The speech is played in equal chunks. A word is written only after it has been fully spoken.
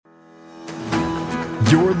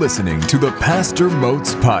You're listening to the Pastor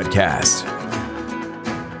Motes Podcast.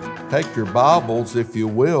 Take your Bibles, if you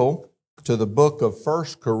will, to the book of 1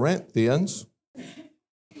 Corinthians,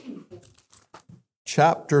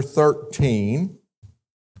 chapter 13.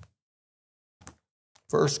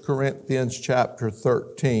 1 Corinthians chapter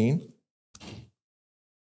 13.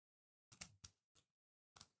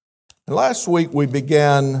 Last week we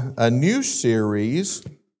began a new series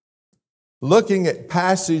looking at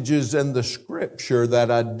passages in the Scripture that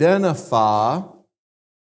identify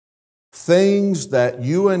things that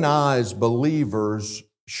you and I as believers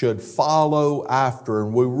should follow after.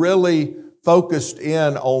 And we really focused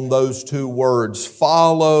in on those two words,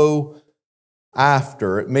 follow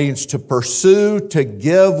after. It means to pursue, to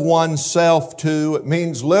give oneself to. It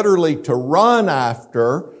means literally to run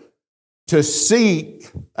after, to seek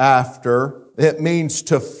after. It means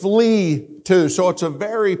to flee to. So it's a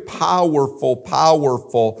very powerful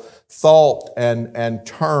thought and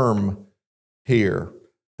term here.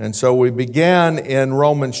 And so we began in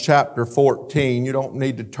Romans chapter 14. You don't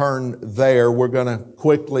need to turn there. We're going to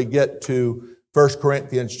quickly get to 1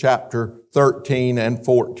 Corinthians chapter 13 and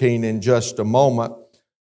 14 in just a moment.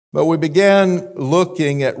 But we began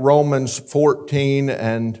looking at Romans 14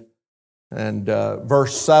 and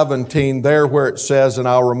verse 17 there where it says, and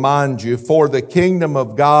I'll remind you, for the kingdom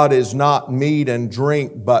of God is not meat and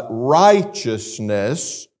drink, but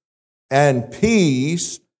righteousness and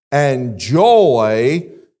peace and joy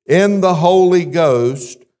in the Holy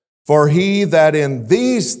Ghost. For he that in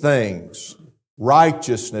these things,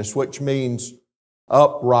 righteousness, which means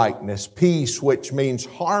uprightness, peace, which means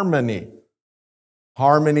harmony.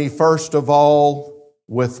 Harmony, first of all,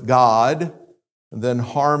 with God, and then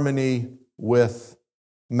harmony with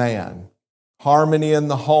man. Harmony in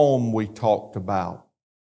the home we talked about.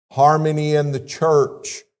 Harmony in the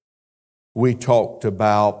church we talked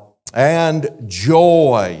about. And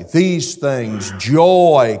joy. These things,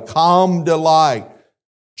 joy, calm delight,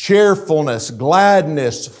 cheerfulness,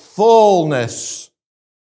 gladness, fullness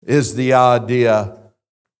is the idea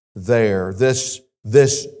there. This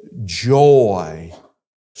joy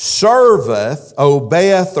serveth,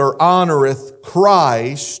 obeyeth, or honoreth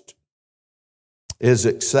Christ is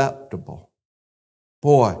acceptable.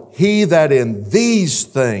 Boy, he that in these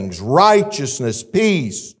things, righteousness,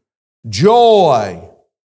 peace, joy,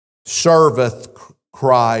 serveth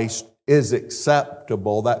Christ is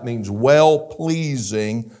acceptable. That means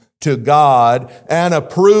well-pleasing to God and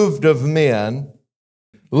approved of men.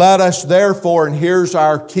 Let us therefore, and here's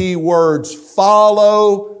our key words,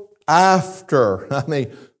 follow after.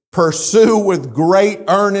 Pursue with great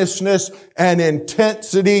earnestness and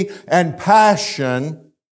intensity and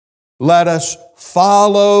passion. Let us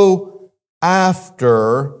follow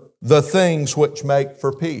after the things which make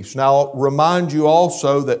for peace. Now, I'll remind you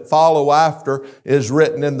also that follow after is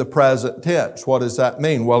written in the present tense. What does that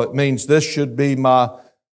mean? Well, it means this should be my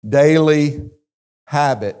daily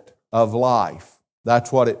habit of life.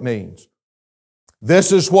 That's what it means.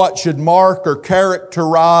 This is what should mark or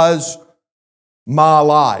characterize my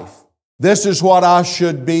life. This is what I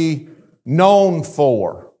should be known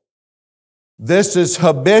for. This is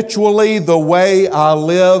habitually the way I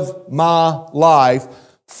live my life.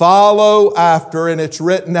 Follow after, and it's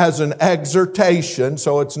written as an exhortation,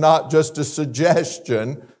 so it's not just a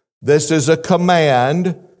suggestion. This is a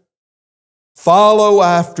command. Follow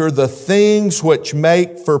after the things which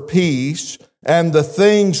make for peace, and the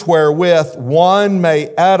things wherewith one may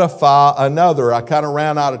edify another. I kind of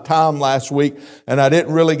ran out of time last week, and I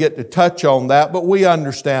didn't really get to touch on that, but we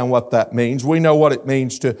understand what that means. We know what it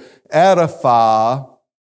means to edify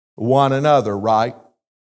one another, right?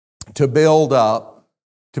 To build up,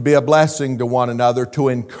 to be a blessing to one another, to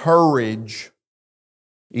encourage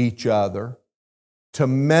each other, to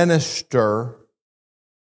minister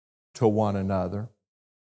to one another.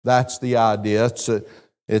 That's the idea.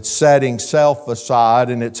 It's setting self aside,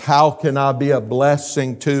 and it's how can I be a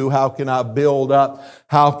blessing to, how can I build up,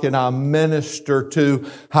 how can I minister to,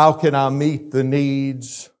 how can I meet the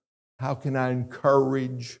needs, how can I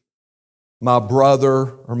encourage my brother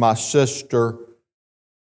or my sister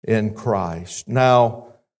in Christ.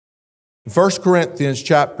 Now, 1 Corinthians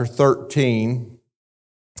chapter 13,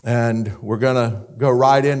 and we're going to go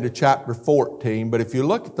right into chapter 14, but if you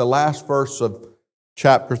look at the last verse of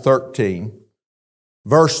chapter 13,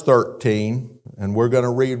 verse 13, and we're going to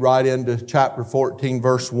read right into chapter 14,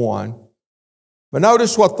 verse 1. But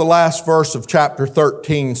notice what the last verse of chapter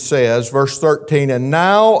 13 says, verse 13, and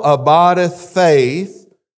now abideth faith,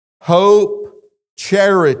 hope,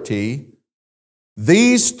 charity,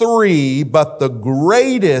 these three, but the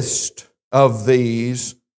greatest of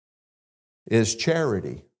these is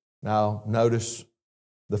charity. Now, notice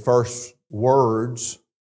the first words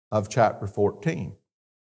of chapter 14.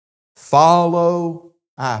 Follow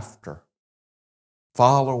after.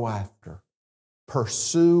 Follow after.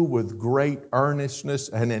 Pursue with great earnestness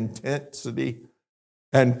and intensity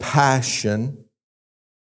and passion.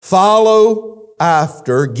 Follow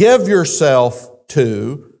after. Give yourself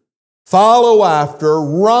to. Follow after.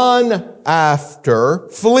 Run after.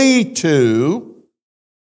 Flee to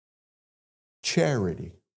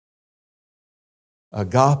charity.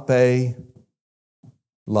 Agape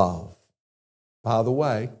love. By the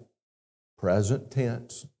way, present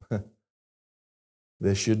tense.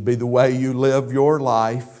 This should be the way you live your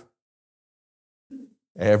life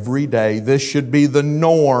every day. This should be the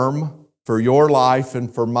norm for your life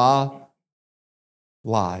and for my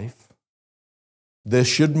life. This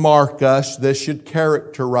should mark us. This should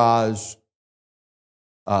characterize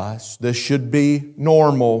us. This should be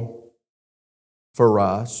normal for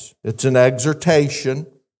us. It's an exhortation.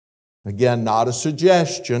 Again, not a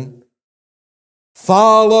suggestion.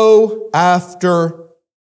 Follow after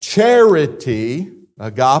charity,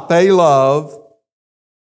 agape love,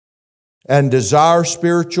 and desire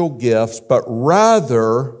spiritual gifts, but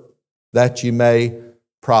rather that you may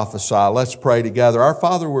prophesy. Let's pray together. Our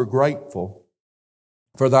Father, we're grateful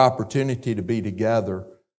for the opportunity to be together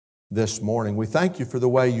this morning. We thank you for the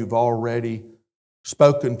way you've already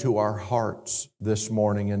spoken to our hearts this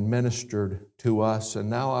morning and ministered to us.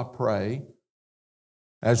 And now I pray,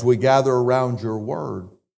 as we gather around your word,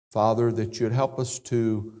 Father, that you'd help us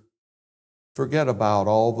to forget about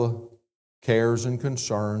all the cares and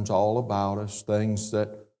concerns all about us, things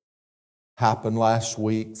that happened last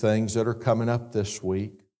week, things that are coming up this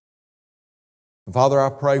week. And Father,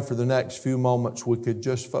 I pray for the next few moments we could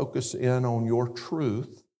just focus in on your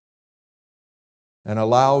truth and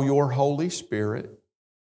allow your Holy Spirit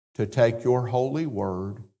to take your holy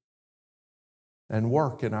word and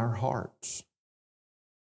work in our hearts,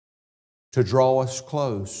 to draw us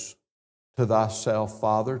close to thyself,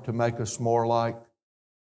 Father, to make us more like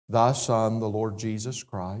thy Son, the Lord Jesus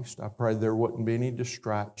Christ. I pray there wouldn't be any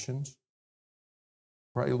distractions.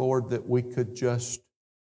 Pray, Lord, that we could just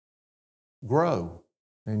grow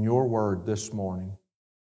in your word this morning.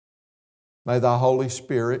 May thy Holy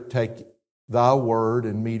Spirit take thy word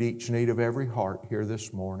and meet each need of every heart here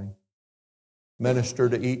this morning. Minister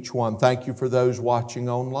to each one. Thank you for those watching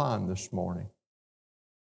online this morning.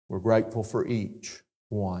 We're grateful for each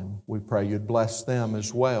one. We pray you'd bless them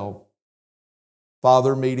as well.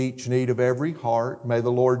 Father, meet each need of every heart. May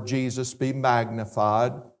the Lord Jesus be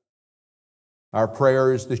magnified. Our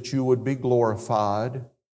prayer is that you would be glorified,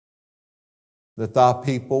 that thy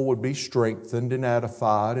people would be strengthened and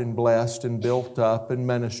edified and blessed and built up and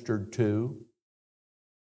ministered to.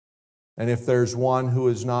 And if there's one who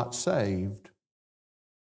is not saved,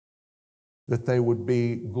 that they would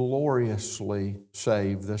be gloriously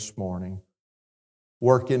saved this morning.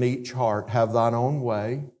 Work in each heart. Have thine own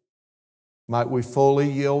way. Might we fully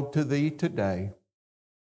yield to thee today.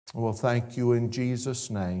 We'll thank you in Jesus'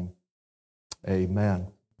 name. Amen.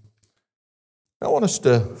 I want us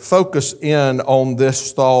to focus in on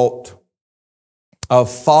this thought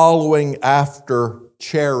of following after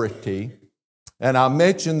charity. And I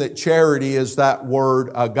mentioned that charity is that word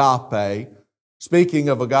agape. Speaking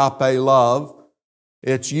of agape love,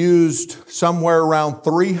 it's used somewhere around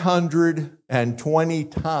 320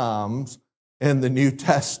 times in the New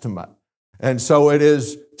Testament. And so it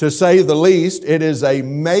is, to say the least, it is a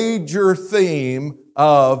major theme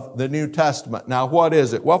of the New Testament. Now, what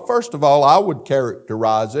is it? Well, first of all, I would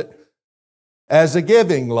characterize it as a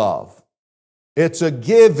giving love. It's a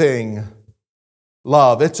giving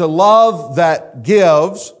love. It's a love that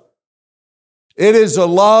gives. It is a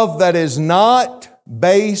love that is not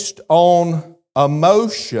based on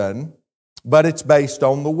emotion, but it's based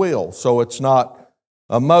on the will. So it's not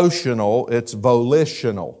emotional, it's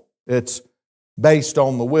volitional. It's based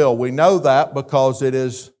on the will. We know that because it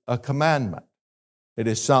is a commandment. It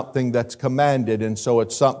is something that's commanded, and so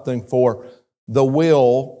it's something for the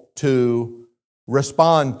will to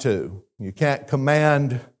respond to. You can't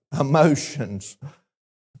command emotions,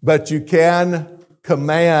 but you can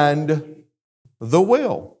command the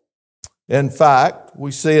will. In fact,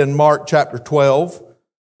 we see in Mark chapter 12,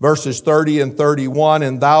 verses 30 and 31,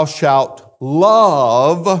 and thou shalt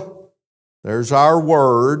love, there's our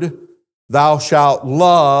word, thou shalt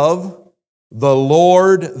love the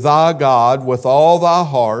Lord thy God with all thy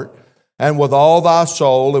heart, and with all thy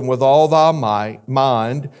soul, and with all thy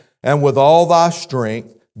mind, and with all thy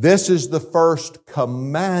strength. This is the first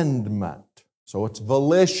commandment. So it's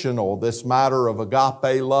volitional, this matter of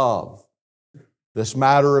agape love, this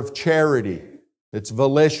matter of charity. It's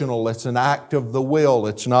volitional. It's an act of the will.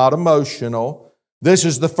 It's not emotional. This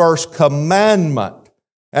is the first commandment.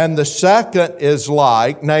 And the second is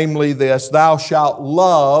like, namely this, thou shalt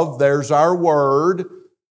love, there's our word,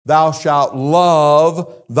 thou shalt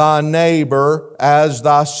love thy neighbor as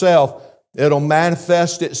thyself. It'll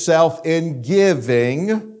manifest itself in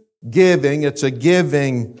giving. Giving, it's a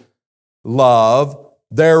giving love.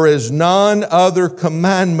 There is none other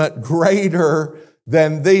commandment greater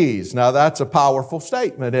than these. Now that's a powerful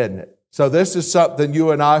statement, isn't it? So this is something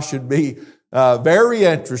you and I should be very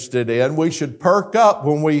interested in. We should perk up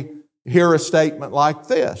when we hear a statement like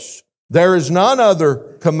this. There is none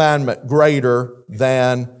other commandment greater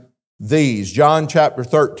than these. John chapter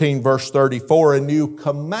 13, verse 34, a new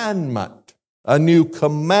commandment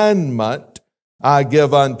I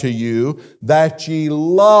give unto you, that ye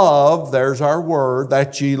love, there's our word,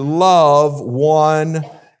 that ye love one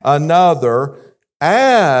another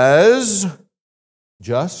as,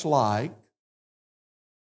 just like,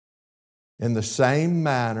 in the same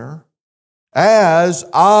manner, as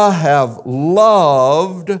I have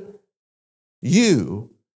loved you,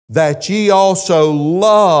 that ye also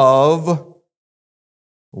love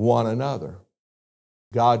one another.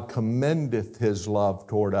 God commendeth His love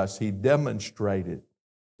toward us. He demonstrated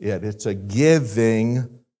it. It's a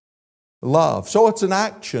giving love. So it's an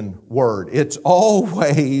action word. It's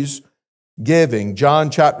always giving. John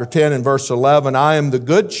chapter 10 and verse 11, I am the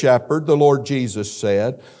good shepherd, the Lord Jesus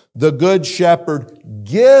said. The good shepherd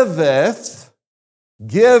giveth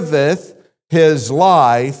his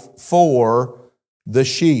life for the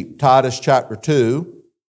sheep. Titus chapter 2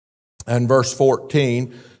 and verse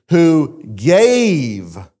 14, who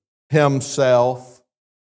gave Himself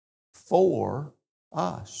for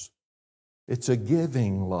us. It's a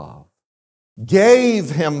giving love. Gave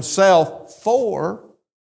Himself for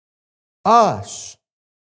us.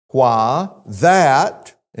 Why?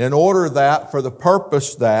 That, in order that, for the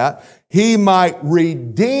purpose that, He might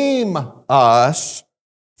redeem us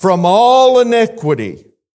from all iniquity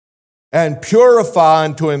and purify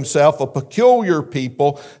unto Himself a peculiar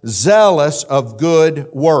people, zealous of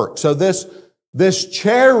good work. So this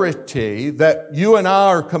charity that you and I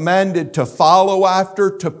are commanded to follow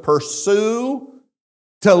after, to pursue,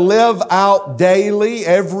 to live out daily,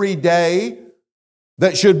 every day,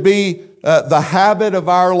 that should be the habit of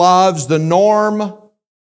our lives, the norm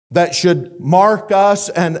that should mark us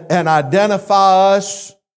and identify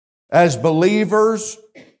us as believers.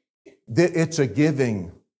 It's a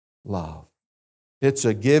giving love. It's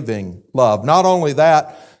a giving love. Not only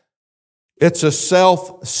that, it's a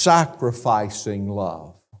self-sacrificing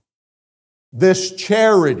love. This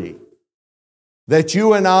charity that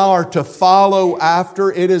you and I are to follow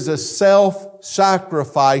after, it is a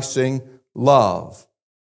self-sacrificing love.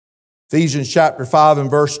 Ephesians chapter 5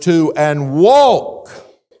 and verse 2, and walk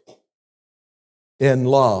in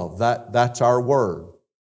love. That's our word.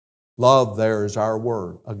 Love there is our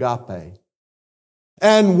word, agape.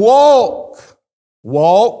 And walk,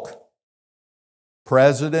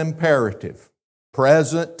 present imperative.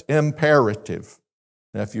 Present imperative.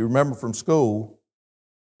 Now, if you remember from school,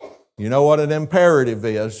 you know what an imperative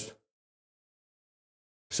is.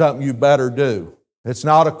 Something you better do. It's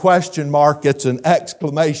not a question mark, it's an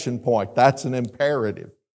exclamation point. That's an imperative.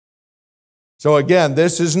 So again,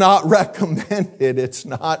 this is not recommended, it's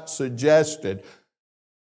not suggested.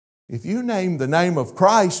 If you name the name of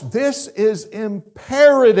Christ, this is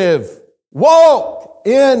imperative. Walk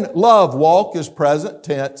in love. Walk is present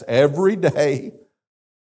tense every day.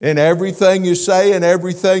 In everything you say and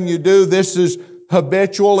everything you do, this is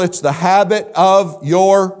habitual. It's the habit of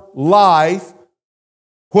your life.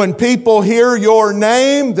 When people hear your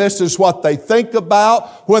name, this is what they think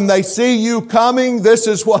about. When they see you coming, this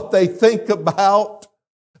is what they think about.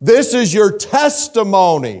 This is your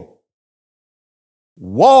testimony.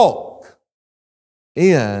 Walk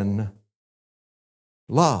in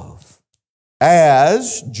love.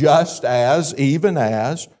 Just as, even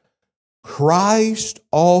as, Christ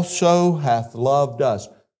also hath loved us.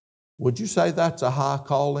 Would you say that's a high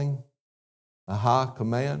calling? A high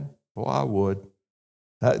command? Well, I would.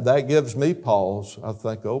 That gives me pause. I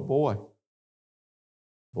think, oh boy.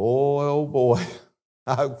 Boy, oh boy.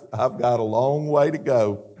 I've got a long way to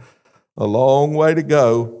go. A long way to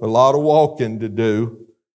go. A lot of walking to do.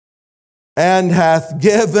 And hath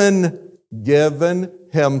given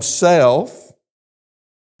Himself.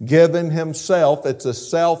 Given Himself. It's a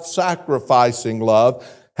self-sacrificing love.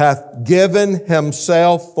 Hath given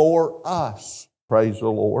Himself for us. Praise the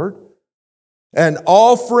Lord. An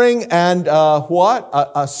offering and what?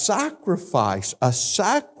 A sacrifice. A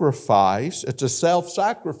sacrifice. It's a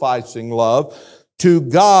self-sacrificing love to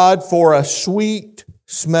God for a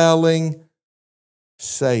sweet-smelling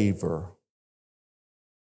savor.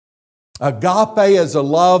 Agape is a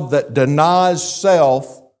love that denies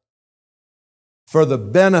self for the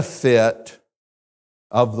benefit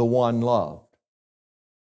of the one loved.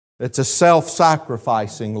 It's a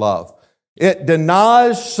self-sacrificing love. It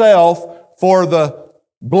denies self for the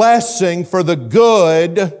blessing, for the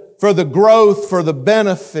good, for the growth, for the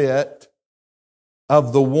benefit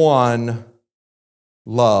of the one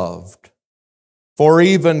loved. For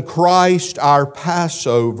even Christ, our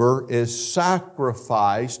Passover, is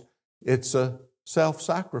sacrificed. It's a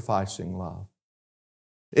self-sacrificing love.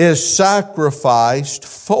 Is sacrificed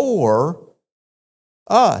for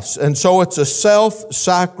us. And so it's a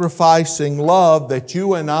self-sacrificing love that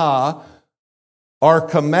you and I are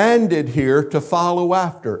commanded here to follow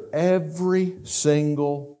after every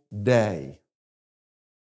single day.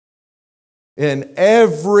 In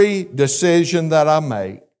every decision that I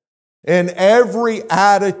make, in every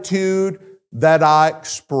attitude that I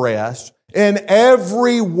express, in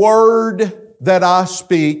every word that I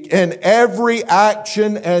speak, in every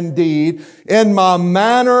action and deed, in my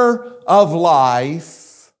manner of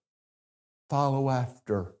life, follow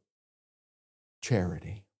after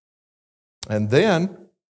charity. And then,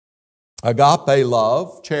 agape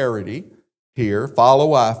love, charity, here,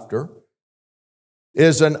 follow after,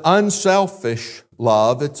 is an unselfish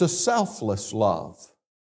love. It's a selfless love.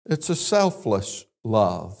 It's a selfless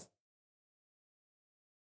love.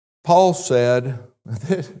 Paul said,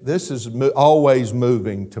 this is always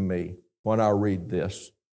moving to me when I read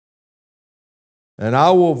this. And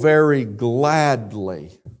I will very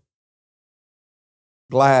gladly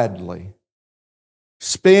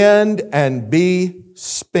spend and be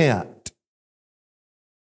spent.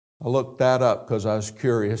 I looked that up because I was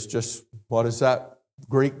curious. Just what does that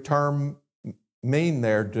Greek term mean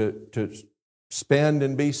there, to spend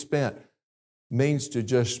and be spent? It means to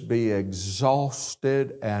just be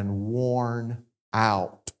exhausted and worn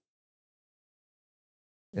out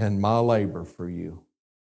in my labor for you.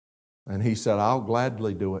 And he said, I'll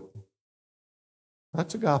gladly do it.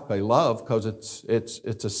 That's agape love because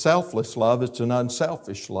it's a selfless love. It's an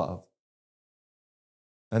unselfish love.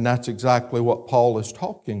 And that's exactly what Paul is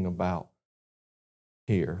talking about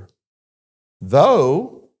here.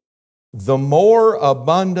 Though the more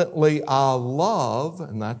abundantly I love,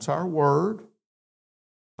 and that's our word,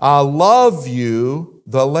 I love you,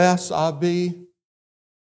 the less I be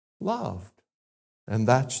loved. And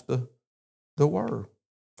that's the word.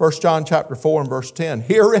 1 John chapter 4 and verse 10.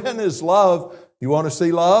 Herein is love. You want to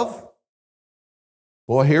see love?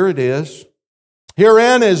 Well, here it is.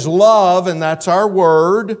 Herein is love, and that's our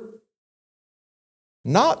word.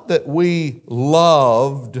 Not that we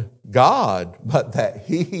loved God, but that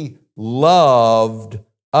He loved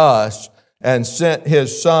us and sent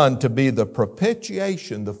His Son to be the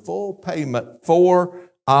propitiation, the full payment for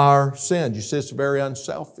our sins. You see, it's a very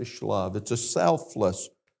unselfish love. It's a selfless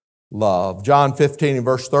love. John 15 and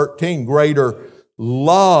verse 13, greater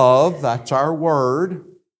love, that's our word,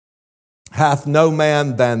 hath no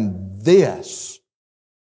man than this,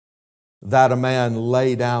 that a man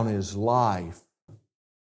lay down his life.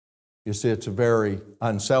 You see, it's a very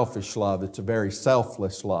unselfish love. It's a very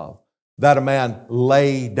selfless love. That a man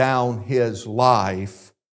lay down his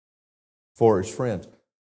life for his friends.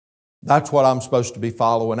 That's what I'm supposed to be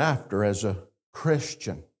following after as a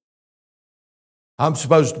Christian. I'm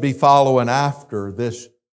supposed to be following after this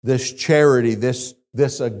charity, this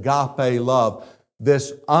agape love,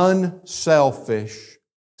 this unselfish,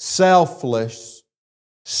 selfless,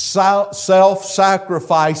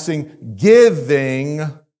 self-sacrificing, giving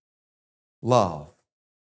love.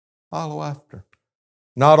 Follow after.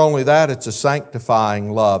 Not only that, it's a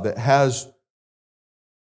sanctifying love. It has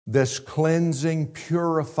this cleansing,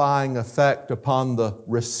 purifying effect upon the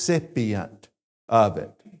recipient of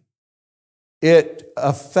it. It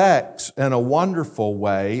affects in a wonderful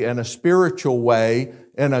way, in a spiritual way,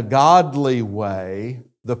 in a godly way,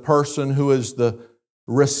 the person who is the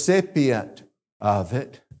recipient of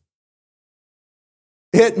it.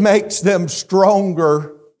 It makes them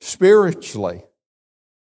stronger spiritually.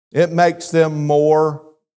 It makes them more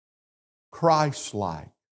Christ-like.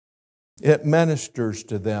 It ministers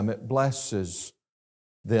to them. It blesses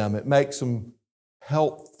them. It makes them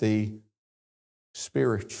healthy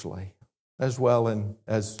spiritually, as well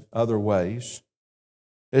as other ways.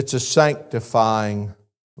 It's a sanctifying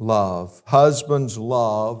love. Husbands,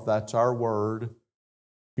 love, that's our word,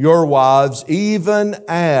 your wives, even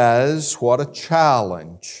as, what a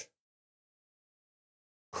challenge,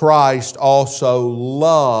 Christ also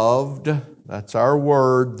loved, that's our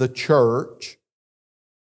word, the church,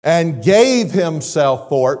 and gave Himself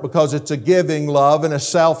for it, because it's a giving love and a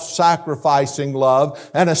self-sacrificing love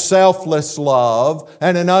and a selfless love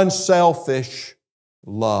and an unselfish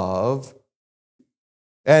love,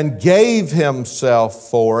 and gave Himself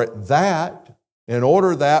for it, that, in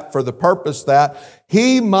order that, for the purpose that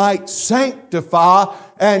He might sanctify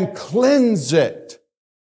and cleanse it.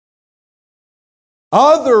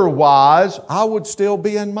 Otherwise, I would still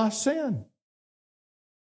be in my sin.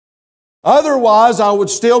 Otherwise, I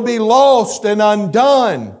would still be lost and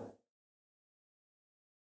undone.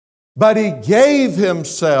 But He gave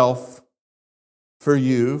Himself for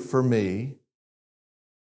you, for me,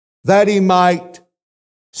 that He might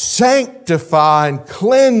sanctify and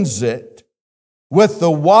cleanse it with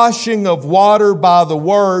the washing of water by the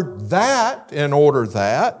Word, that, in order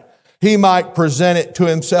that He might present it to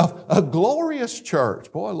Himself a glorious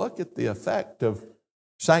church. Boy, look at the effect of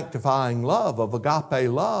sanctifying love, of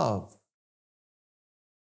agape love,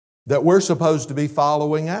 that we're supposed to be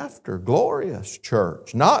following after. Glorious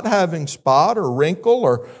church, not having spot or wrinkle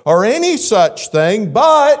or any such thing,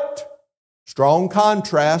 but strong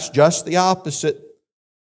contrast, just the opposite,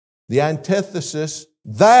 the antithesis,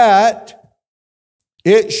 that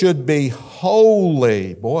it should be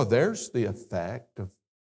holy. Boy, there's the effect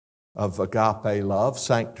of agape love,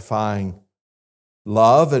 sanctifying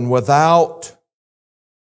love, and without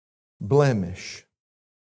blemish.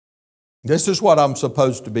 This is what I'm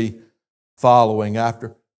supposed to be following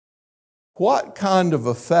after. What kind of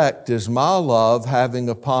effect is my love having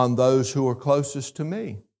upon those who are closest to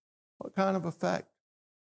me? What kind of effect?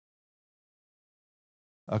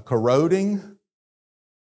 A corroding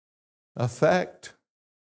effect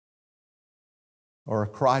or a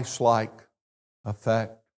Christ-like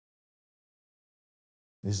effect?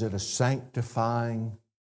 Is it a sanctifying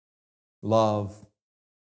love?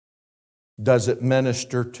 Does it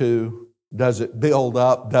minister to? Does it build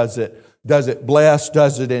up? Does it bless?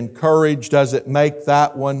 Does it encourage? Does it make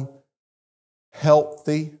that one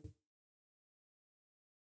healthy?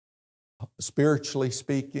 Spiritually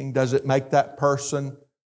speaking, does it make that person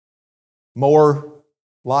more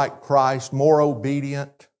like Christ, more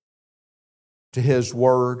obedient to His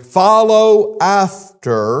Word? Follow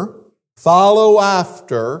after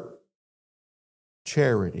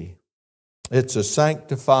charity. It's a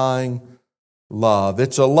sanctifying love.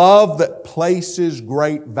 It's a love that places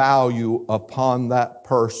great value upon that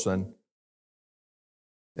person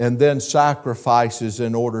and then sacrifices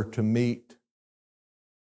in order to meet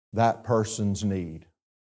that person's need.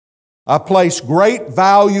 I place great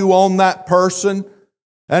value on that person,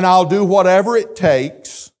 and I'll do whatever it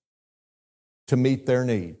takes to meet their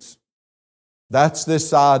needs. That's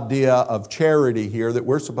this idea of charity here that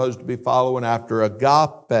we're supposed to be following after,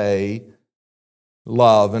 agape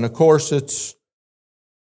love. And of course, it's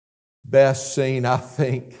best seen, I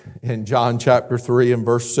think, in John chapter 3 and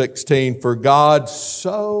verse 16. For God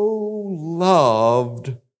so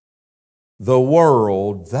loved the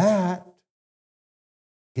world that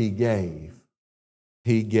He gave.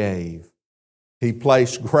 He gave. He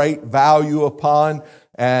placed great value upon,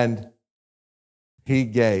 and He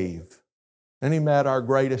gave. And He met our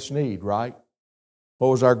greatest need, right? What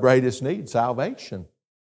was our greatest need? Salvation.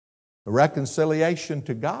 A reconciliation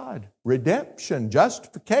to God, redemption,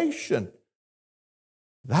 justification.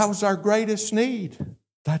 That was our greatest need.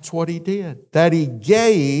 That's what He did. That He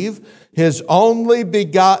gave His only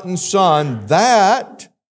begotten Son,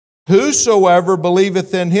 that whosoever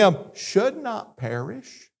believeth in Him should not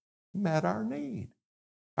perish. He met our need,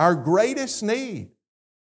 our greatest need.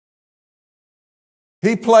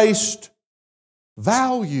 He placed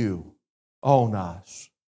value on us,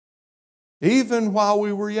 even while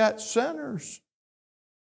we were yet sinners.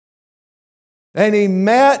 And He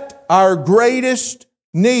met our greatest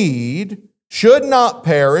need, should not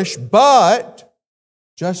perish, but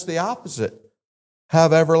just the opposite,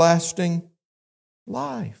 have everlasting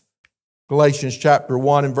life. Galatians chapter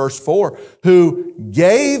 1 and verse 4, who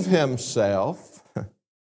gave Himself,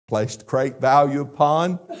 placed great value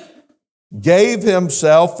upon, gave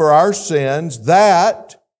Himself for our sins,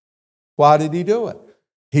 that, why did He do it?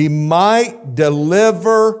 He might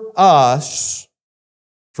deliver us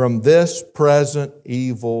from this present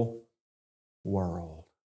evil world.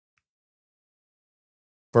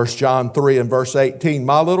 1 John 3 and verse 18,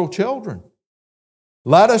 my little children,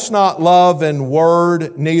 let us not love in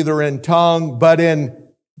word, neither in tongue, but in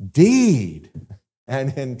deed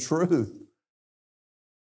and in truth.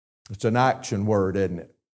 It's an action word, isn't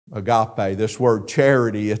it? Agape, this word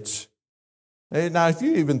charity. Now, if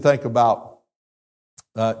you even think about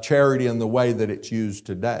charity in the way that it's used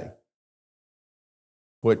today,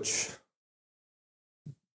 which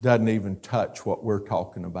doesn't even touch what we're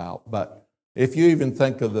talking about. But if you even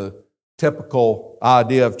think of the typical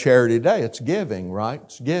idea of charity today, it's giving, right?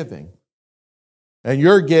 It's giving. And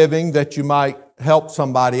you're giving that you might help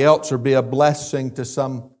somebody else or be a blessing to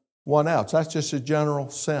someone else. That's just a general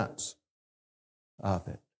sense of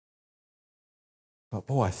it. But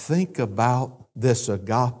boy, think about this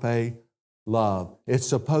agape love. It's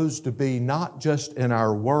supposed to be not just in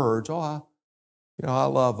our words. I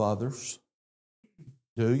love others.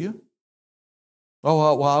 Do you?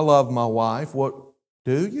 Well, I love my wife. What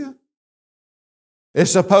do you?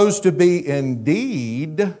 It's supposed to be in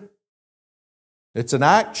deed. It's an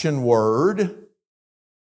action word.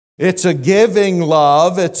 It's a giving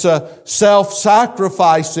love. It's a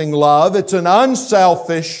self-sacrificing love. It's an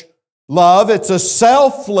unselfish love. It's a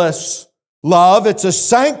selfless love. It's a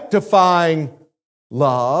sanctifying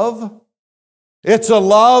love. It's a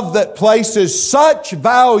love that places such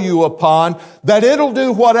value upon that it'll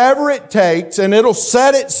do whatever it takes and it'll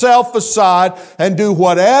set itself aside and do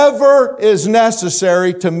whatever is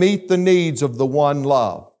necessary to meet the needs of the one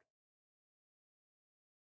loved.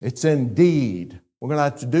 It's in deed. We're going to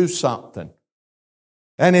have to do something.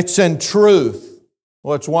 And it's in truth.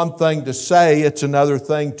 Well, it's one thing to say, it's another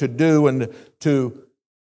thing to do and to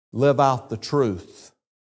live out the truth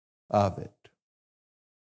of it.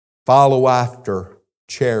 Follow after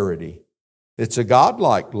charity. It's a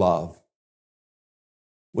godlike love.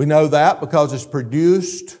 We know that because it's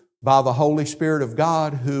produced by the Holy Spirit of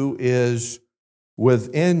God who is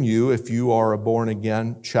within you if you are a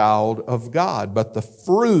born-again child of God. But the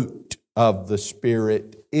fruit of the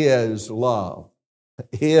Spirit is love.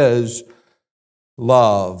 Is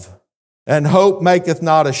love. And hope maketh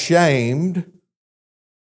not ashamed,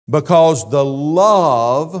 because the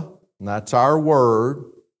love, and that's our word,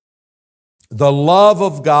 the love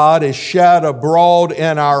of God is shed abroad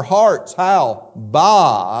in our hearts. How?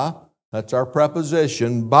 By, that's our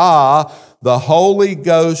preposition, by the Holy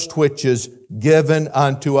Ghost which is given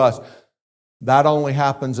unto us. That only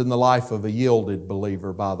happens in the life of a yielded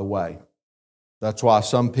believer, by the way. That's why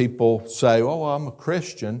some people say, I'm a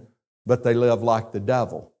Christian, but they live like the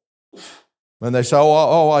devil. And they say,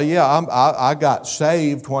 I got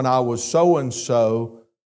saved when I was so-and-so,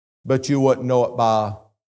 but you wouldn't know it by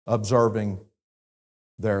observing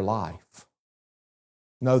their life.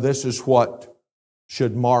 No, this is what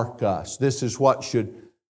should mark us. This is what should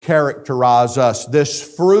characterize us.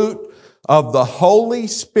 This fruit of the Holy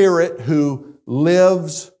Spirit who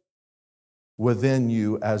lives within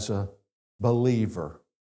you as a believer.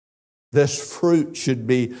 This fruit should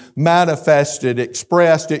be manifested,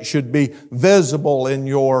 expressed. It should be visible in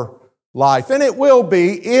your life. And it will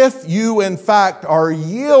be if you, in fact, are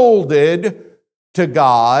yielded to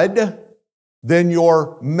God, then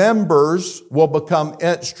your members will become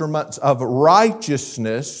instruments of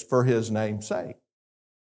righteousness for His name's sake.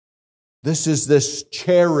 This is this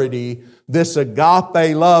charity, this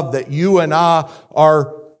agape love that you and I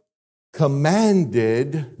are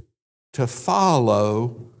commanded to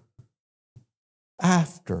follow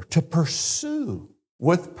after, to pursue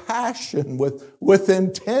with passion, with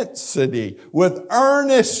intensity, with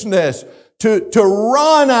earnestness, to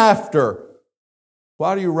run after.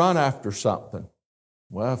 Why do you run after something?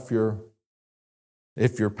 Well,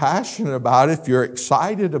 if you're passionate about it, if you're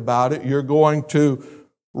excited about it, you're going to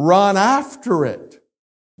run after it.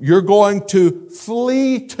 You're going to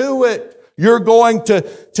flee to it. You're going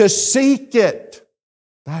to seek it.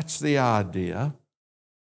 That's the idea.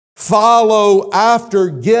 Follow after,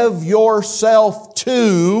 give yourself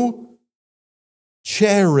to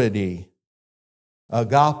charity,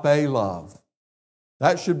 agape love.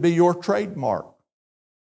 That should be your trademark.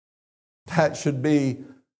 That should be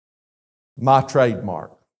my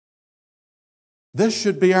trademark. This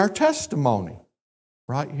should be our testimony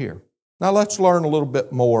right here. Now let's learn a little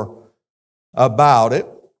bit more about it.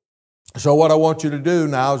 So what I want you to do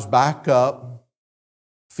now is back up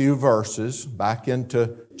a few verses, back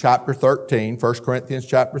into chapter 13, 1 Corinthians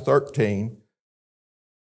chapter 13.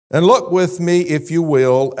 And look with me, if you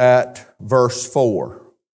will, at verse 4.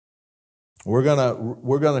 We're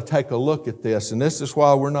gonna take a look at this, and this is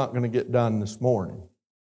why we're not going to get done this morning.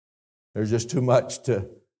 There's just too much to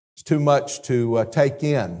take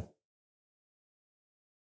in.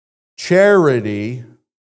 Charity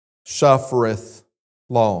suffereth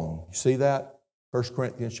long. You see that? 1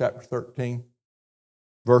 Corinthians chapter 13,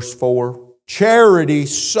 verse 4. Charity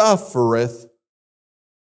suffereth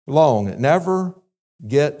long. It never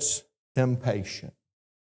gets impatient.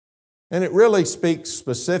 And it really speaks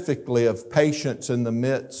specifically of patience in the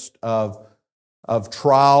midst of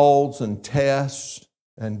trials and tests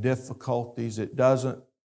and difficulties. It doesn't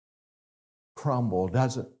crumble,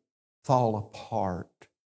 doesn't fall apart.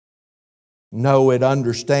 No, it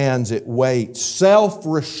understands, it waits.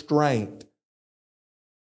 Self-restraint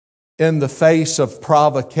in the face of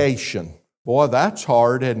provocation. Boy, that's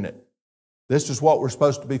hard, isn't it? This is what we're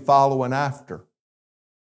supposed to be following after.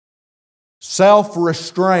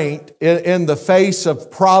 Self-restraint in the face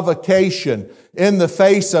of provocation, in the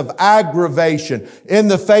face of aggravation, in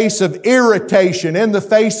the face of irritation, in the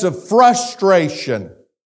face of frustration.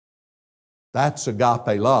 That's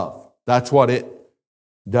agape love. That's what it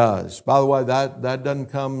does. By the way, that doesn't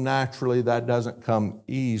come naturally. That doesn't come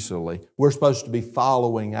easily. We're supposed to be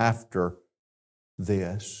following after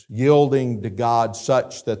this, yielding to God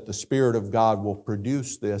such that the Spirit of God will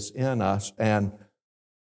produce this in us and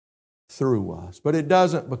through us. But it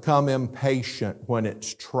doesn't become impatient when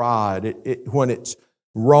it's tried, when it's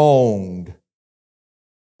wronged,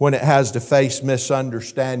 when it has to face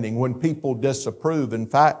misunderstanding, when people disapprove. In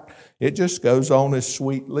fact, it just goes on as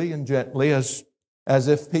sweetly and gently as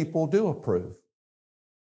if people do approve.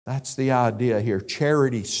 That's the idea here.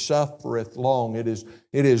 Charity suffereth long. It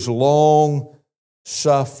is long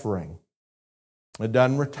suffering. It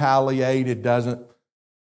doesn't retaliate. It doesn't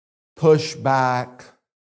push back.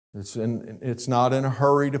 It's not in a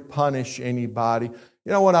hurry to punish anybody.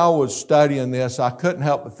 You know, when I was studying this, I couldn't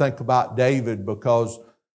help but think about David, because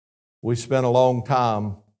we spent a long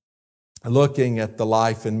time looking at the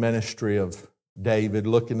life and ministry of David,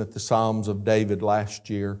 looking at the Psalms of David last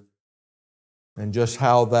year, and just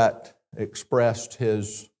how that expressed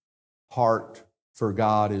his heart for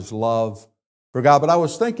God, his love for God. But I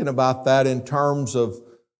was thinking about that in terms of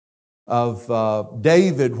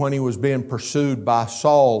David when he was being pursued by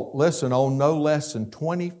Saul. Listen, on no less than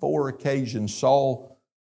 24 occasions, Saul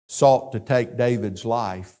sought to take David's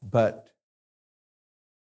life, but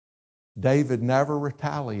David never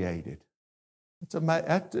retaliated.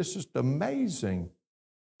 It's just amazing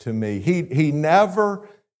to me. He never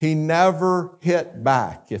hit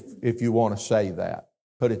back, if you want to say that,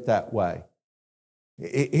 put it that way.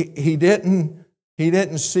 He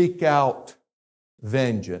didn't seek out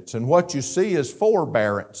vengeance. And what you see is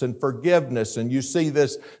forbearance and forgiveness, and you see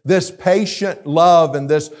this patient love and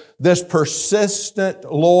this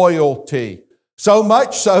persistent loyalty. So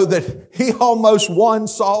much so that he almost won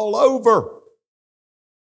Saul over.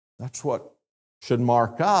 That's what should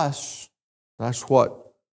mark us. That's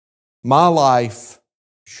what my life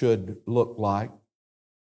should look like.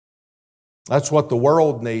 That's what the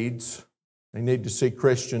world needs. They need to see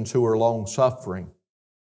Christians who are long-suffering,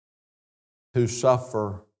 who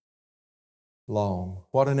suffer long.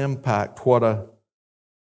 What an impact, what a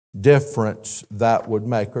difference that would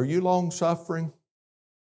make. Are you long-suffering?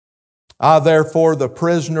 I, therefore, the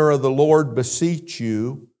prisoner of the Lord, beseech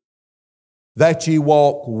you that ye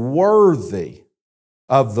walk worthy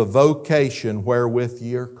of the vocation wherewith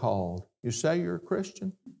ye are called. You say you're a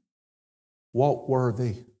Christian? Walk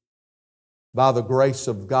worthy by the grace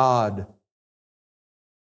of God,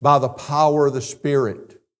 by the power of the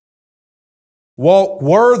Spirit. Walk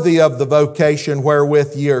worthy of the vocation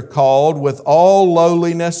wherewith ye are called, with all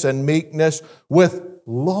lowliness and meekness, with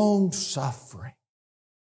long-suffering,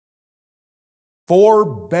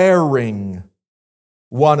 forbearing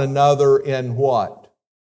one another in what?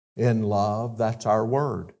 In love. That's our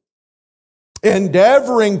word.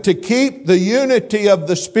 Endeavoring to keep the unity of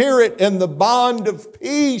the Spirit in the bond of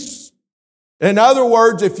peace. In other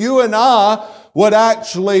words, if you and I would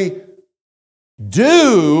actually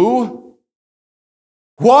do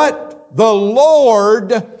what the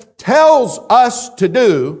Lord tells us to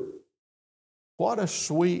do, what a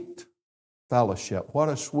sweet fellowship, what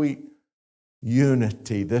a sweet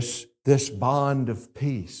unity, this bond of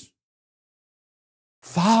peace.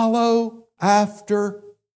 Follow after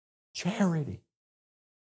charity.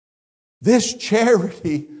 This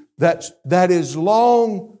charity that is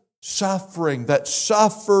long suffering, that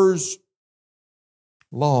suffers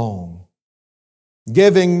long.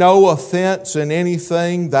 Giving no offense in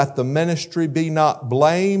anything, that the ministry be not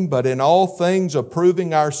blamed, but in all things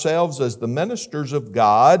approving ourselves as the ministers of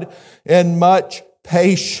God, in much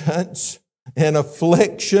patience, in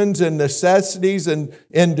afflictions, in necessities, and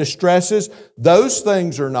in distresses. Those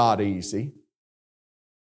things are not easy,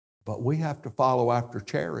 but we have to follow after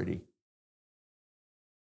charity.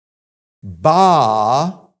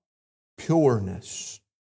 By pureness,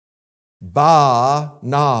 by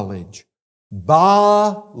knowledge,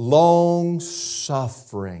 by long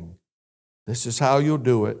suffering. This is how you'll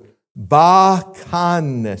do it. By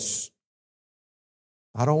kindness.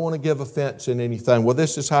 I don't want to give offense in anything. Well,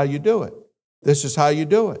 this is how you do it. This is how you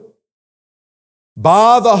do it.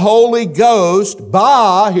 By the Holy Ghost,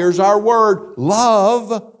 by, here's our word,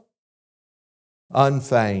 love.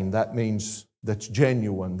 Unfeigned, that means that's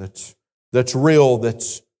genuine, that's real,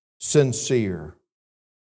 that's sincere.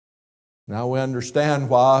 Now we understand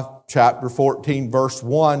why chapter 14, verse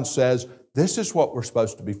 1 says this is what we're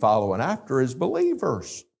supposed to be following after as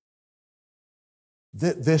believers.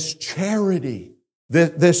 This charity,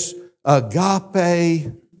 this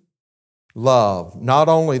agape love. Not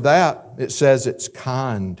only that, it says it's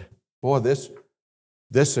kind. Boy, this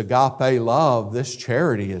agape love, this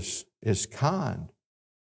charity is kind.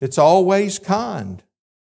 It's always kind.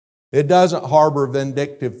 It doesn't harbor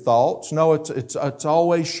vindictive thoughts. No, it's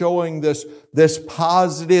always showing this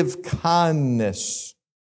positive kindness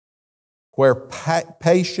where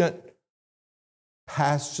patient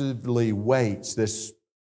passively waits. This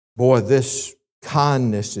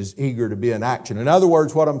kindness is eager to be in action. In other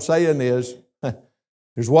words, what I'm saying is,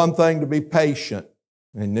 there's one thing to be patient,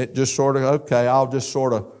 and it just sort of, okay,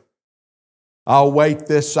 I'll wait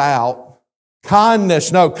this out.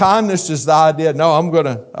 Kindness is the idea. No, I'm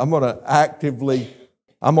gonna actively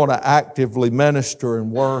minister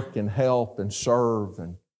and work and help and serve,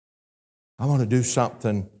 and I'm gonna do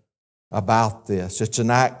something about this. It's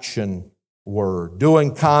an action word.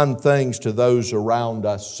 Doing kind things to those around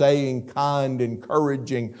us, saying kind,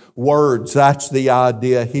 encouraging words. That's the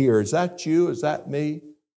idea here. Is that you? Is that me?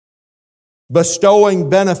 Bestowing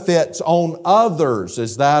benefits on others.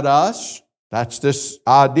 Is that us? That's this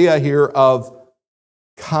idea here of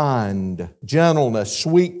kind, gentleness,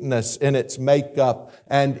 sweetness in its makeup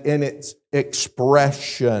and in its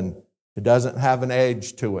expression. It doesn't have an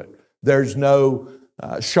edge to it. There's no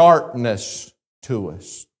sharpness to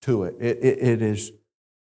it. It is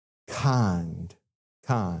kind.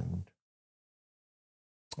 I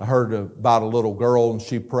heard about a little girl, and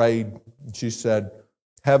she prayed. She said,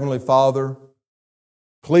 Heavenly Father,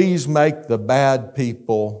 please make the bad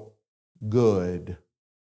people good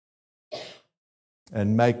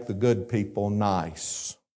and make the good people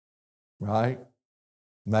nice. Right?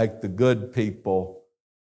 Make the good people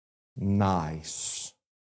nice.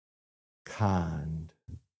 Kind.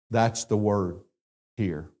 That's the word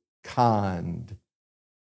here. Kind.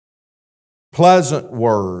 Pleasant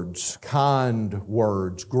words, kind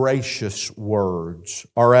words, gracious words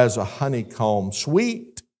are as a honeycomb,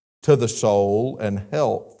 sweet to the soul and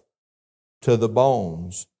health to the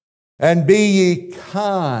bones. And be ye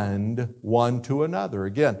kind one to another.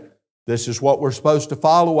 Again, this is what we're supposed to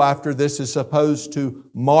follow after. This is supposed to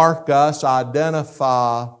mark us,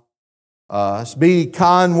 identify us. Be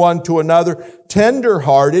kind one to another,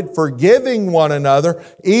 tender-hearted, forgiving one another,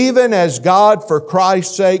 even as God for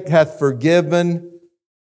Christ's sake hath forgiven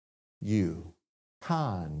you.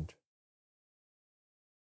 Kind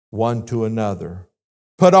one to another.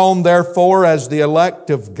 Put on, therefore, as the elect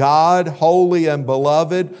of God, holy and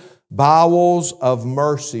beloved, bowels of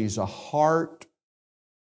mercies, a heart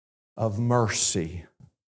of mercy.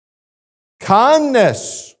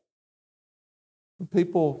 Kindness.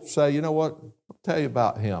 People say, you know what, I'll tell you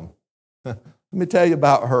about him. Let me tell you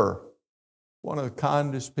about her. One of the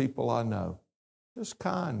kindest people I know. Just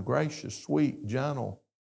kind, gracious, sweet, gentle,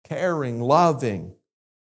 caring, loving.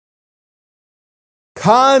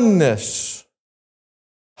 Kindness,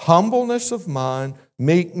 humbleness of mind,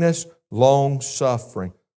 meekness,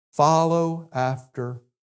 long-suffering. Follow after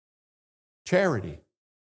charity.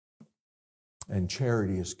 And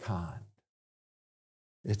charity is kind.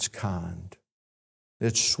 It's kind.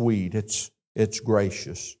 It's sweet. It's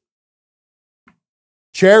gracious.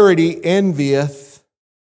 Charity envieth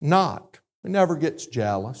not. It never gets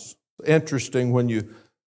jealous. Interesting when you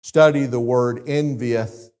study the word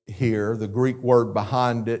envieth here, the Greek word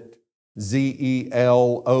behind it, zeloo.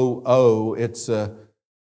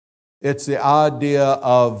 It's the idea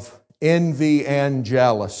of envy and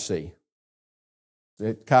jealousy.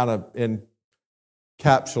 It kind of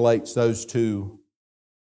encapsulates those two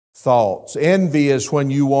thoughts. Envy is when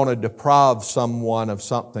you want to deprive someone of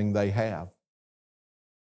something they have.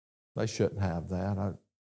 They shouldn't have that.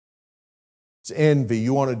 It's envy.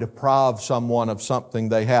 You want to deprive someone of something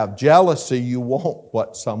they have. Jealousy, you want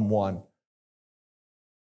what someone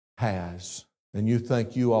has. And you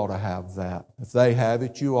think you ought to have that. If they have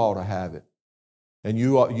it, you ought to have it. And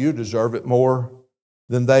you deserve it more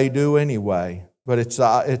than they do anyway. But it's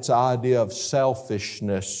the idea of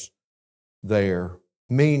selfishness there.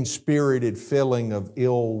 Mean-spirited feeling of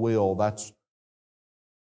ill will.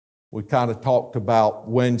 We kind of talked about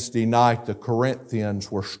Wednesday night. The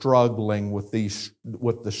Corinthians were struggling with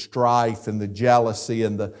the strife and the jealousy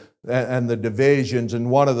and the divisions. And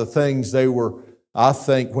one of the things they were, I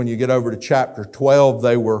think, when you get over to chapter 12,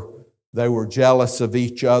 they were jealous of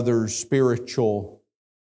each other's spiritual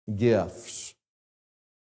gifts.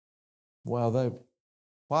 Well,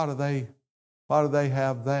 why do they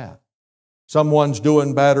have that? Someone's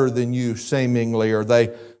doing better than you seemingly, or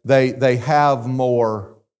they have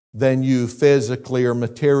more than you physically or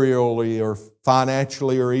materially or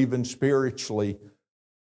financially or even spiritually,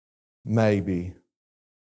 maybe.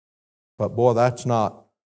 But boy, that's not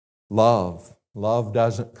love. Love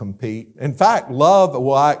doesn't compete. In fact, love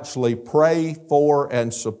will actually pray for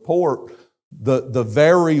and support the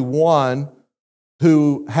very one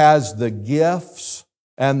who has the gifts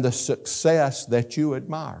and the success that you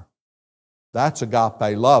admire. That's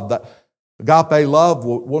agape love. That agape love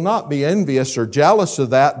will not be envious or jealous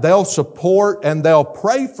of that. They'll support and they'll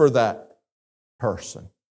pray for that person.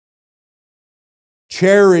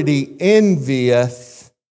 Charity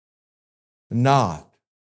envieth not.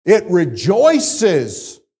 It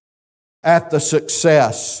rejoices at the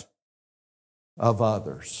success of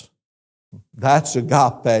others. That's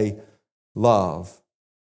agape love.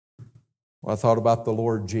 Well, I thought about the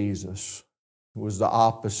Lord Jesus. It was the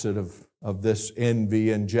opposite of this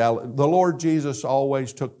envy and jealousy. The Lord Jesus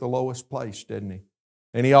always took the lowest place, didn't He?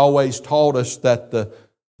 And He always taught us that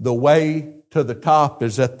the way to the top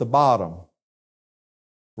is at the bottom.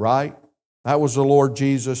 Right? That was the Lord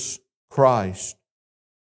Jesus Christ.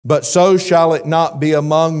 But so shall it not be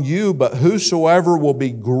among you, but whosoever will be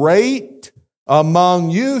great among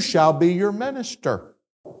you shall be your minister.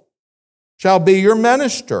 Shall be your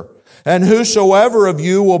minister. And whosoever of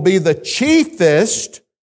you will be the chiefest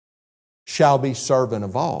shall be servant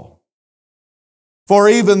of all. For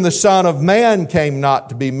even the Son of Man came not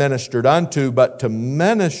to be ministered unto, but to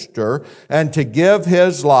minister and to give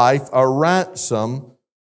His life a ransom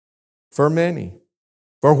for many.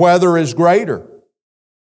 For whether is greater,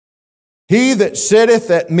 he that sitteth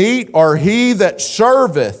at meat or he that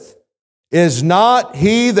serveth? Is not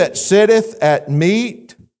he that sitteth at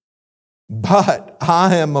meat? But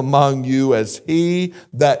I am among you as he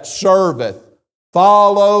that serveth.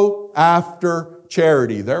 Follow after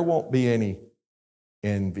charity. There won't be any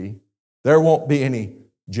envy. There won't be any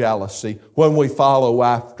jealousy when we follow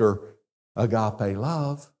after agape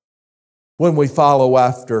love. When we follow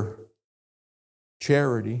after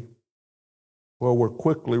charity. Well, we're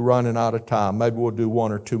quickly running out of time. Maybe we'll do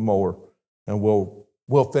one or two more, and we'll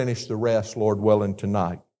finish the rest, Lord willing,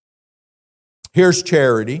 tonight. Here's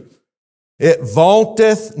charity. It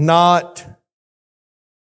vaunteth not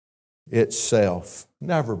itself.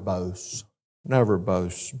 Never boasts. Never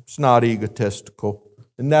boasts. It's not egotistical.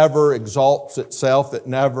 It never exalts itself. It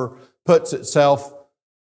never puts itself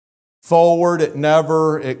forward. It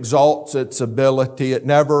never exalts its ability. It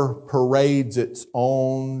never parades its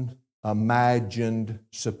own imagined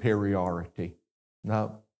superiority.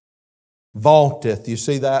 No. Vaunteth, you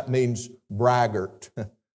see that means braggart.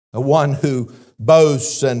 The one who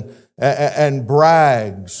boasts and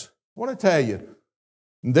brags. I want to tell you,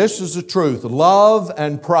 this is the truth. Love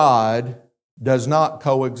and pride does not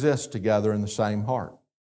coexist together in the same heart.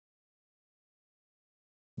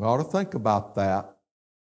 We ought to think about that.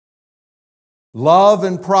 Love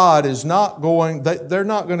and pride is not going, they're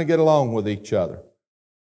not going to get along with each other.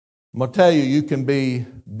 I'm going to tell you, you can be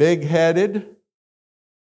big-headed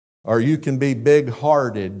or you can be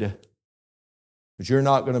big-hearted, but you're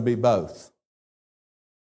not going to be both.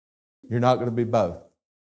 You're not going to be both.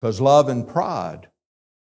 Because love and pride,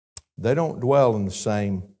 they don't dwell in the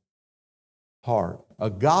same heart.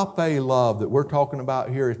 Agape love that we're talking about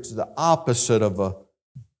here, it's the opposite of a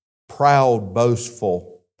proud,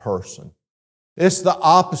 boastful person. It's the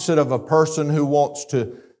opposite of a person who wants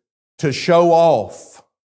to show off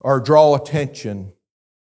or draw attention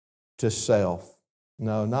to self.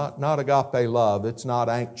 No, not agape love. It's not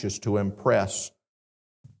anxious to impress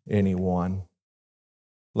anyone.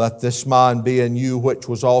 Let this mind be in you, which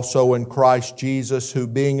was also in Christ Jesus, who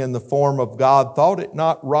being in the form of God, thought it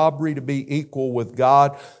not robbery to be equal with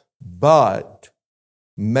God, but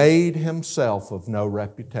made Himself of no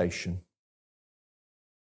reputation,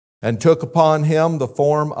 and took upon Him the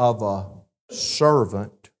form of a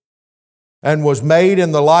servant, and was made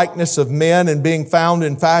in the likeness of men, and being found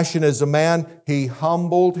in fashion as a man, He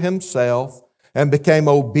humbled Himself and became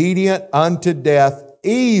obedient unto death,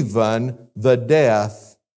 even the death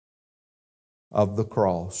of the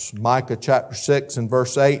cross. Micah chapter 6 and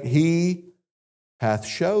verse 8, He hath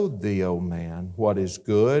showed thee, O man, what is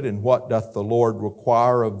good, and what doth the Lord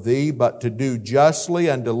require of thee, but to do justly,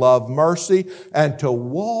 and to love mercy, and to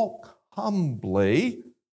walk humbly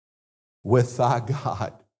with thy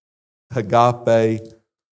God. Agape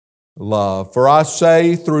love. For I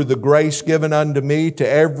say, through the grace given unto me, to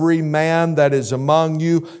every man that is among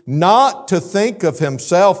you, not to think of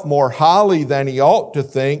himself more highly than he ought to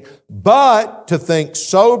think, but to think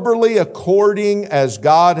soberly according as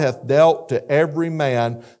God hath dealt to every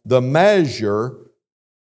man the measure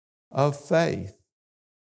of faith.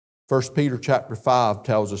 1 Peter chapter 5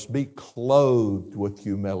 tells us, be clothed with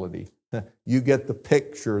humility. You get the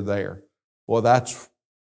picture there. Well, that's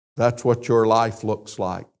what your life looks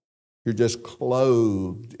like. You're just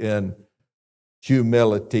clothed in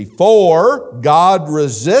humility. For God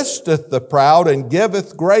resisteth the proud and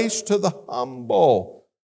giveth grace to the humble.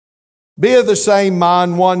 Be of the same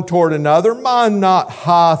mind one toward another. Mind not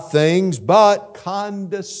high things, but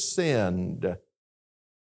condescend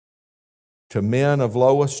to men of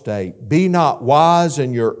low estate. Be not wise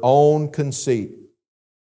in your own conceit.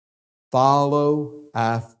 Follow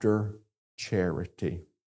after charity.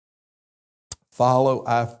 Follow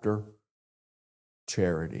after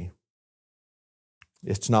charity.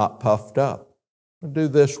 It's not puffed up. I'll do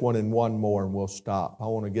this one and one more and we'll stop. I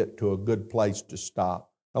want to get to a good place to stop.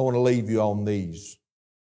 I want to leave you on these.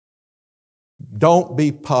 Don't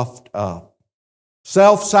be puffed up.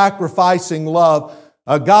 Self-sacrificing love,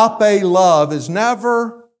 agape love, is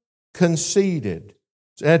never conceited.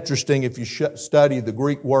 It's interesting if you study the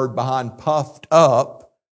Greek word behind puffed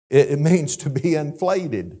up, it means to be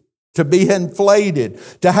inflated. To be inflated,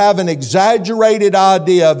 to have an exaggerated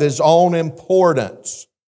idea of his own importance.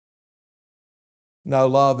 No,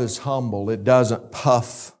 love is humble. It doesn't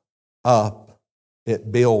puff up.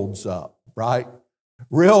 It builds up, right?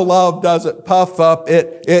 Real love doesn't puff up.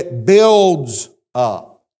 It builds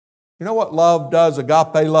up. You know what love does?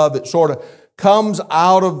 Agape love, it sort of comes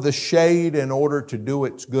out of the shade in order to do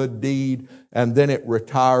its good deed, and then it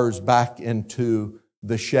retires back into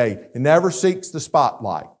the shade. It never seeks the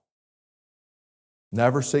spotlight.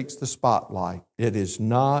 Never seeks the spotlight. It is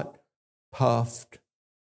not puffed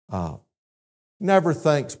up. Never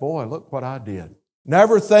thinks, boy, look what I did.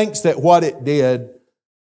 Never thinks that what it did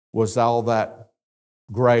was all that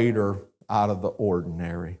great or out of the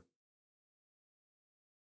ordinary.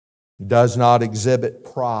 It does not exhibit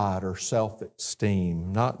pride or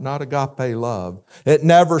self-esteem. Not agape love. It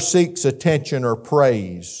never seeks attention or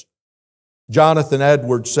praise. Jonathan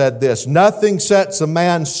Edwards said this, nothing sets a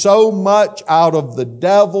man so much out of the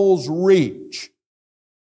devil's reach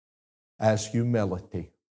as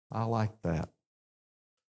humility. I like that.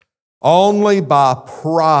 Only by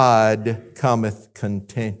pride cometh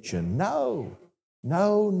contention. No.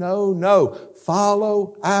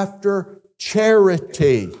 Follow after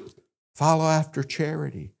charity. Follow after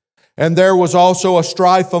charity. And there was also a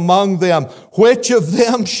strife among them. Which of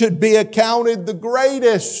them should be accounted the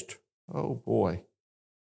greatest? Oh boy.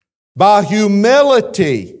 By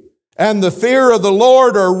humility and the fear of the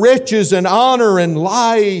Lord are riches and honor and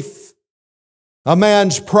life. A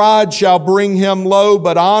man's pride shall bring him low,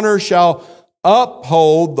 but honor shall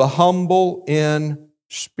uphold the humble in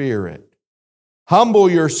spirit.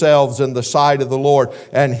 Humble yourselves in the sight of the Lord,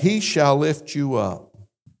 and He shall lift you up.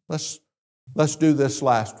 Let's do this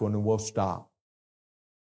last one and we'll stop.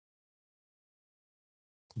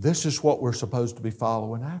 This is what we're supposed to be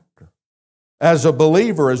following after. As a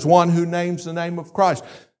believer, as one who names the name of Christ,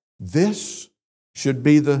 this should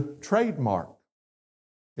be the trademark,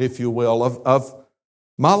 if you will, of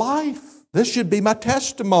my life. This should be my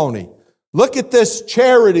testimony. Look at this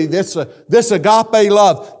charity, this agape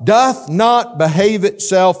love. Doth not behave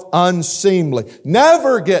itself unseemly.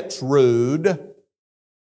 Never gets rude,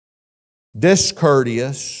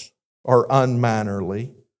 discourteous, or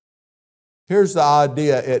unmannerly. Here's the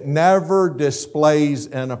idea. It never displays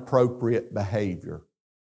inappropriate behavior.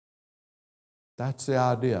 That's the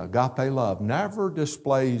idea. Agape love never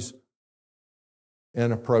displays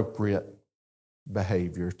inappropriate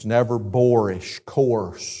behavior. It's never boorish,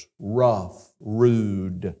 coarse, rough,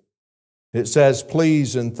 rude. It says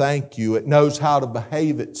please and thank you. It knows how to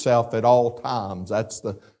behave itself at all times. That's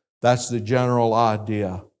the general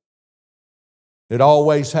idea. It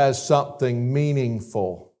always has something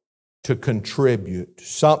meaningful to contribute,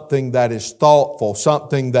 something that is thoughtful,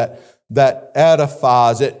 something that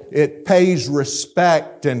edifies. It pays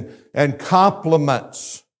respect and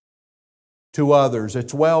compliments to others.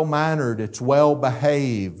 It's well-mannered, it's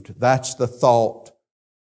well-behaved. That's the thought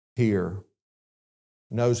here.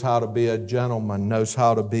 Knows how to be a gentleman, knows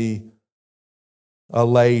how to be a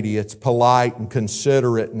lady. It's polite and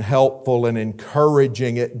considerate and helpful and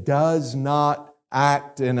encouraging. It does not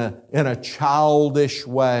act in a childish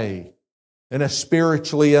way, in a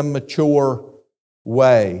spiritually immature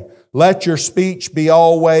way. Let your speech be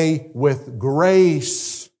always with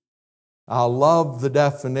grace, I love the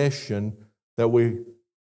definition that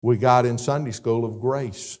we got in Sunday school of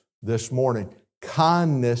grace this morning.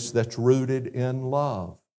 Kindness that's rooted in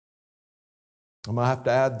love. I'm going to have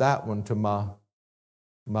to add that one to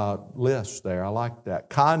my list there. I like that.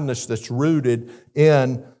 Kindness that's rooted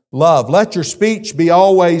in love. Let your speech be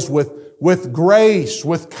always with grace,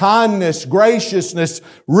 with kindness, graciousness,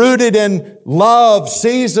 rooted in love,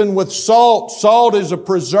 seasoned with salt. Salt is a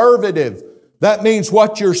preservative. That means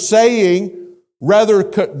what you're saying, rather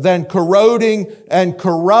than corroding and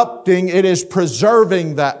corrupting, it is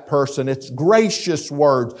preserving that person. It's gracious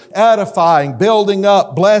words, edifying, building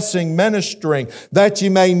up, blessing, ministering, that ye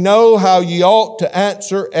may know how ye ought to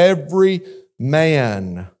answer every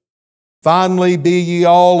man. Finally, be ye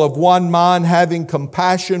all of one mind, having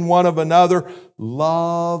compassion one of another.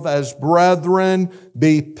 Love as brethren.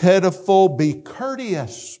 Be pitiful. Be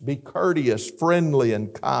courteous, friendly,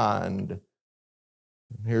 and kind.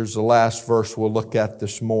 Here's the last verse we'll look at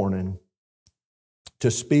this morning.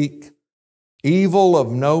 To speak evil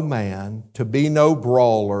of no man, to be no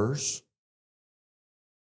brawlers,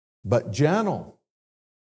 but gentle,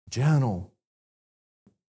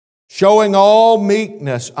 showing all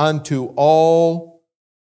meekness unto all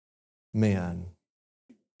men.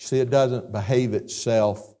 See, it doesn't behave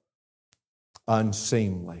itself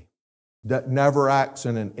unseemly. That never acts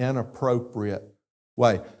in an inappropriate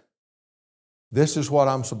way. This is what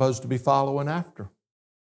I'm supposed to be following after.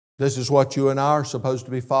 This is what you and I are supposed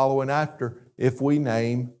to be following after if we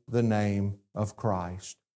name the name of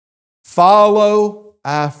Christ. Follow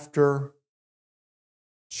after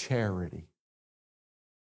charity.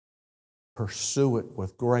 Pursue it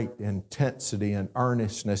with great intensity and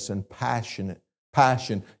earnestness and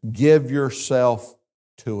passion. Give yourself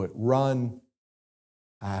to it. Run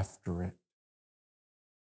after it.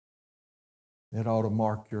 It ought to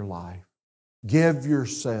mark your life. Give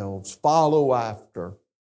yourselves, follow after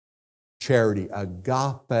charity,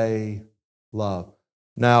 agape love.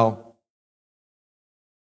 Now,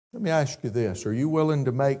 let me ask you this. Are you willing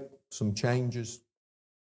to make some changes?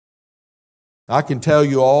 I can tell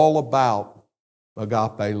you all about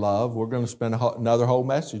agape love. We're going to spend another whole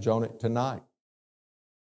message on it tonight.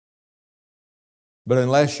 But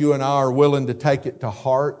unless you and I are willing to take it to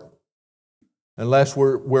heart, unless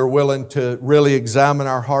we're willing to really examine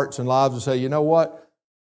our hearts and lives and say, you know what?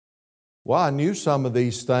 Well, I knew some of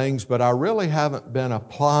these things, but I really haven't been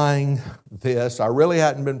applying this. I really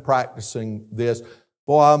hadn't been practicing this.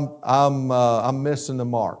 Boy, I'm missing the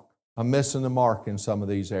mark. I'm missing the mark in some of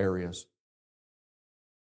these areas.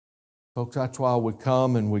 Folks, that's why we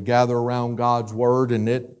come and we gather around God's Word, and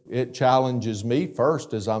it challenges me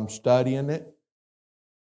first as I'm studying it.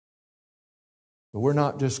 But we're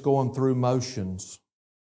not just going through motions.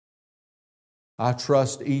 I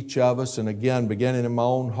trust each of us, and again, beginning in my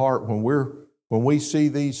own heart, when we see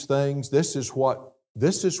these things, this is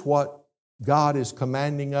what God is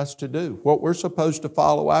commanding us to do, what we're supposed to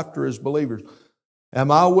follow after as believers.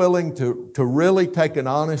 Am I willing to really take an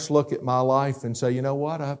honest look at my life and say, you know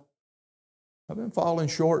what, I've been falling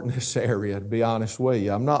short in this area, to be honest with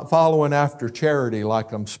you. I'm not following after charity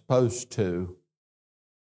like I'm supposed to.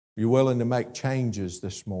 You're willing to make changes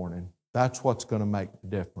this morning. That's what's going to make the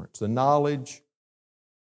difference. The knowledge,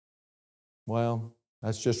 well,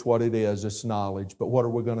 that's just what it is. It's knowledge. But what are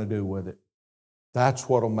we going to do with it? That's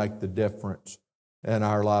what will make the difference in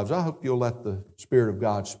our lives. I hope you'll let the Spirit of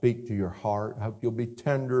God speak to your heart. I hope you'll be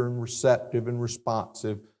tender and receptive and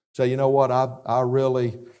responsive. Say, you know what, I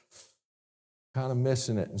really kind of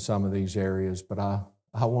missing it in some of these areas, but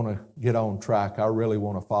I want to get on track. I really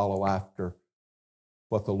want to follow after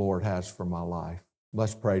what the Lord has for my life.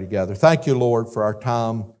 Let's pray together. Thank you, Lord, for our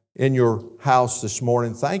time in your house this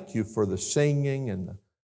morning. Thank you for the singing and the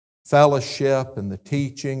fellowship and the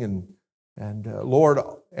teaching. And Lord,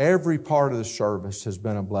 every part of the service has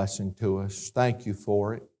been a blessing to us. Thank you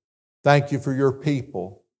for it. Thank you for your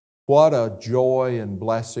people. What a joy and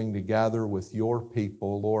blessing to gather with your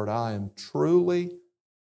people. Lord, I am truly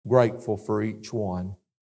grateful for each one.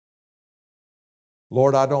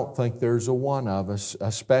 Lord, I don't think there's a one of us,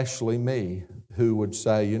 especially me, who would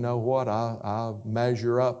say, you know what, I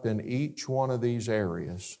measure up in each one of these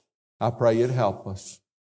areas. I pray you'd help us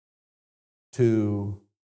to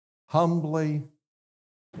humbly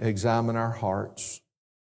examine our hearts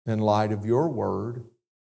in light of your word.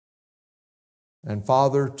 And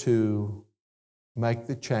Father, to make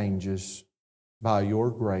the changes by your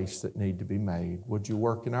grace that need to be made. Would you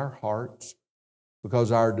work in our hearts?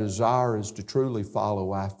 Because our desire is to truly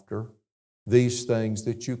follow after these things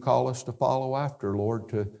that you call us to follow after, Lord,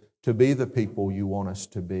 to be the people you want us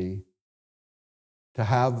to be. to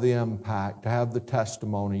have the impact, to have the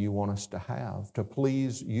testimony you want us to have, to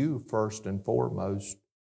please you first and foremost.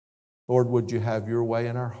 Lord, would you have your way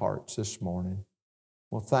in our hearts this morning?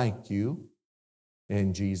 Well, thank you.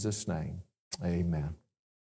 In Jesus' name, amen.